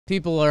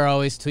people are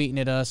always tweeting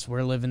at us,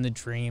 we're living the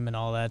dream and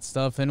all that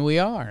stuff, and we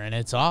are, and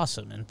it's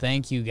awesome, and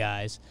thank you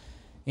guys.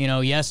 You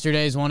know,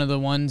 yesterday's one of the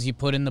ones you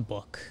put in the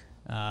book.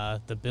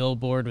 The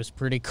Billboard was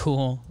pretty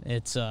cool.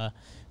 It's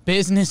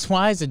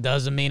business-wise, it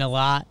doesn't mean a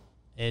lot.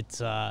 It's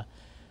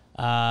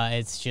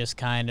just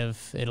kind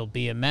of, it'll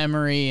be a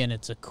memory, and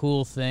it's a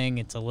cool thing.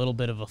 It's a little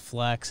bit of a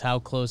flex, how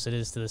close it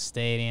is to the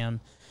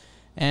stadium.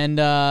 And,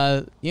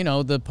 you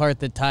know, the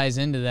part that ties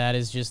into that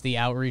is just the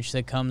outreach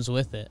that comes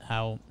with it,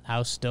 how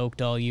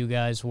stoked all you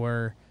guys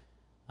were,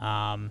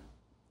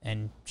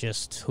 and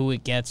just who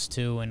it gets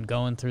to, and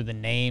going through the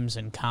names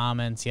and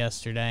comments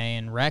yesterday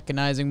and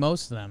recognizing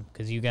most of them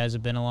because you guys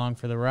have been along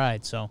for the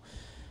ride. So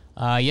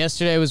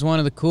yesterday was one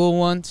of the cool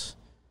ones.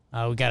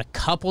 We got a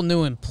couple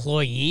new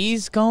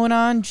employees going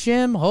on,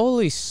 Jim.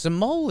 Holy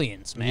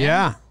simoleons,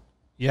 man.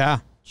 Yeah.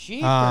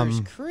 Jeepers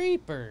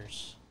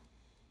creepers.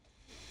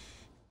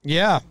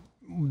 Yeah.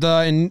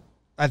 I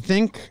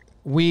think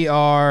we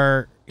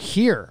are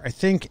here. I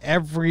think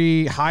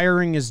every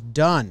hiring is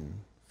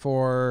done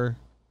for,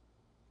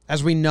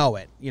 as we know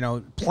it. You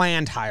know,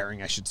 planned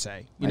hiring, I should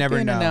say. You never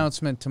know. An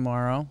announcement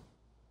tomorrow.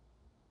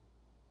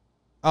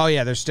 Oh,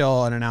 yeah, there's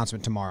still an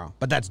announcement tomorrow,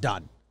 but that's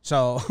done.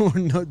 So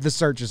the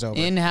search is over.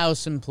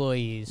 In-house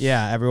employees.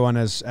 Yeah, everyone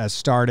has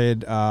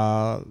started.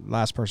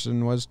 Last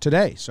person was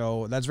today.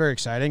 So that's very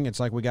exciting. It's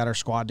like we got our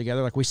squad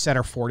together. Like we set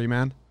our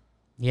 40-man.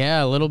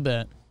 Yeah, a little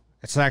bit.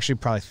 It's actually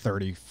probably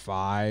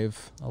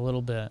 35. A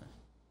little bit.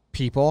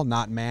 People,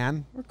 not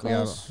man. We're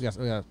close. We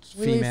got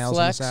females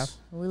on the staff.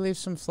 We leave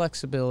some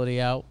flexibility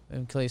out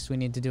in case we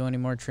need to do any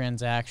more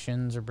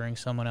transactions or bring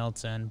someone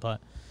else in. But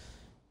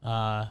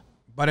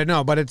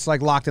it's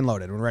like locked and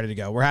loaded. We're ready to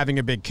go. We're having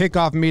a big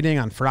kickoff meeting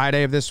on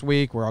Friday of this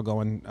week. We're all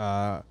going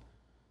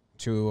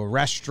to a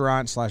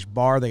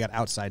restaurant/bar. They got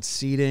outside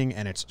seating,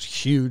 and it's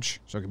huge,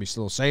 so it can be a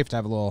little safe to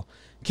have a little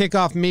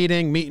kickoff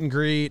meeting, meet and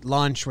greet,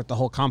 lunch with the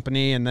whole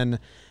company. And then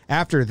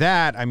after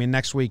that, I mean,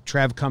 next week,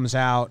 Trev comes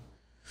out.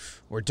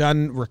 We're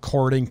done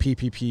recording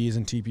PPPs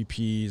and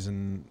TPPs,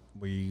 and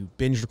we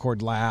binge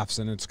record laughs,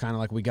 and it's kind of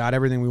like we got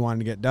everything we wanted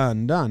to get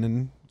done,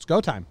 and it's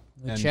go time.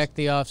 We check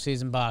the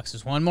off-season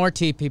boxes. One more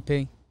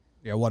TPP.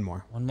 Yeah, one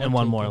more. One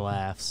more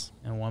laughs.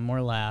 And one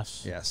more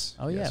laughs. Yes.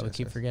 Oh, yeah, yes, we yes,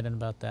 keep yes. forgetting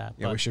about that.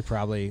 Yeah, we should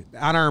probably,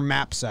 on our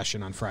map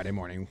session on Friday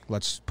morning,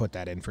 let's put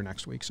that in for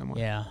next week somewhere.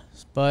 Yeah.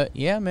 But,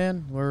 yeah,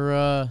 man,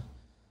 we're,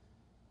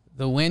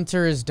 the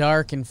winter is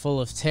dark and full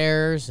of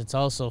terrors. It's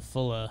also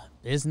full of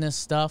business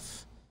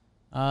stuff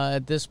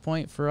at this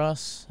point for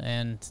us.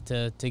 And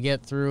to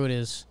get through it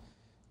is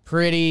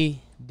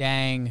pretty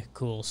dang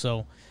cool.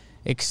 So,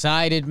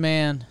 excited,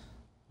 man.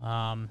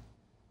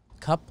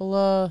 Couple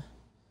of...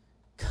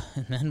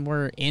 And then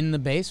we're in the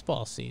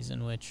baseball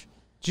season, which...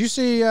 Did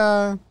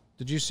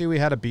you see we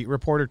had a beat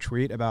reporter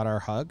tweet about our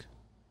hug?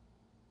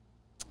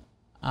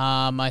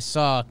 I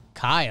saw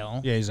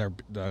Kyle. Yeah, he's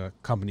the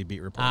company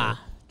beat reporter.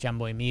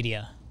 Jomboy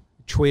Media.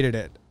 Tweeted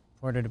it.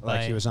 Reported it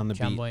like by he was on the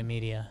Jomboy beat.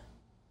 Media.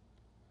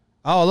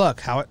 Oh,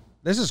 look.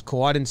 This is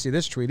cool. I didn't see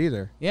this tweet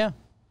either. Yeah.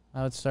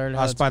 How it started.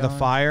 Us by the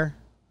fire.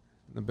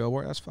 The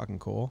Billboard. That's fucking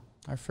cool.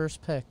 Our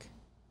first pick.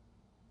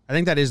 I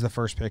think that is the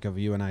first pick of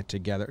you and I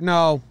together.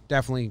 No,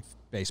 definitely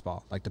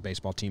baseball, like the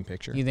baseball team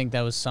picture. You think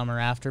that was summer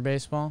after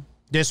baseball?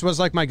 This was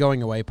like my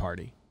going away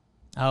party.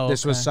 Oh,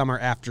 This was summer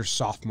after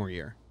sophomore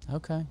year.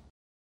 Okay.